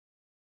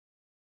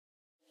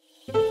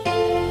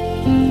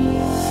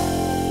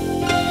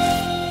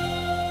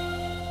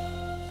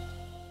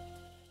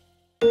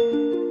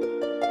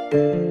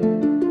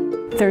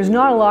There's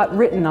not a lot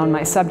written on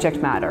my subject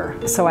matter,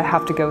 so I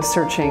have to go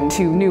searching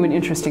to new and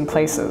interesting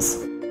places.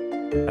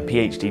 A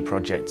PhD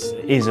project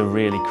is a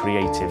really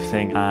creative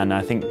thing, and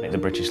I think the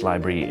British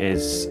Library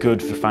is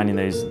good for finding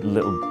those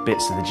little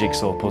bits of the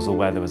jigsaw puzzle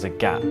where there was a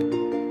gap.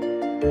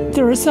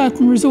 There are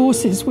certain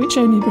resources which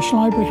only the British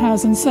Library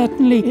has, and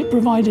certainly it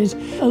provided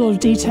a lot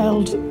of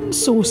detailed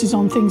sources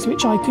on things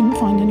which I couldn't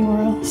find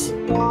anywhere else.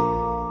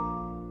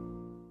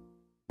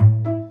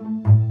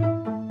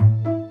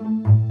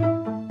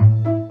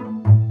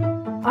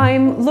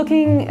 I'm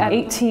looking at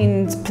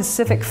 18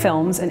 specific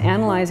films and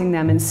analyzing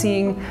them and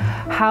seeing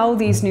how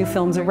these new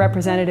films are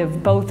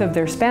representative both of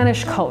their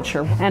Spanish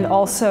culture and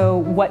also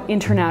what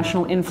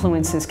international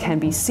influences can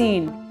be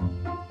seen.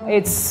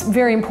 It's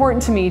very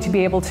important to me to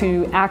be able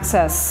to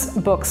access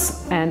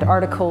books and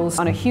articles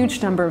on a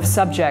huge number of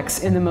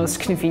subjects in the most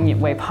convenient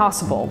way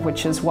possible,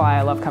 which is why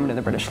I love coming to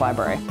the British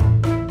Library.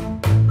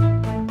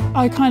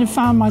 I kind of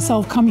found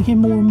myself coming here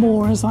more and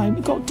more as I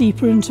got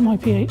deeper into my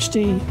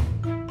PhD.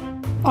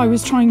 I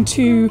was trying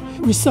to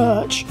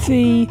research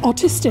the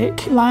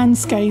artistic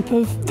landscape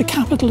of the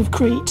capital of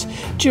Crete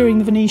during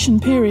the Venetian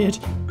period.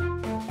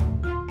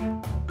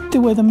 There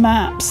were the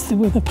maps, there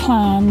were the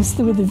plans,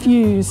 there were the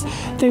views.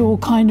 They all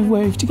kind of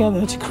wove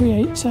together to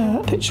create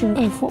a picture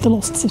of what the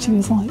lost city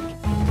was like.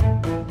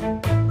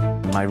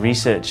 My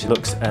research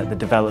looks at the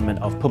development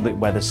of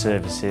public weather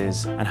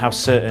services and how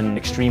certain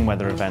extreme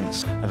weather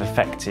events have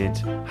affected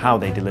how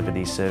they deliver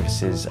these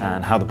services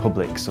and how the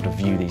public sort of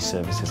view these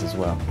services as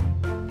well.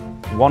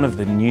 One of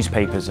the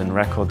newspapers and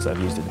records that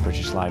I've used at the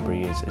British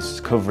Library is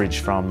coverage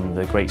from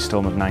the Great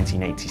Storm of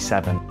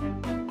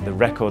 1987. The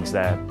records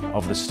there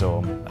of the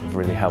storm have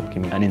really helped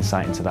give me an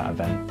insight into that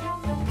event.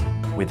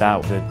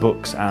 Without the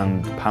books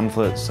and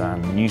pamphlets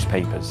and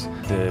newspapers,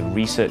 the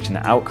research and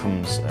the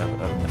outcomes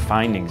of the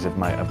findings of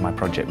my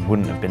project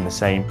wouldn't have been the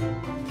same.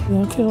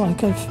 I feel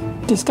like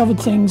I've discovered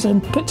things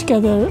and put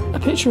together a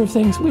picture of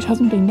things which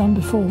hasn't been done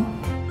before.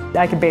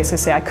 I could basically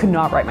say I could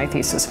not write my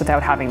thesis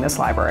without having this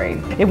library.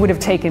 It would have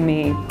taken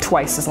me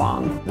twice as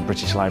long. The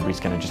British Library is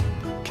going to just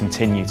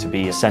continue to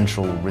be a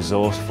central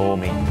resource for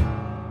me.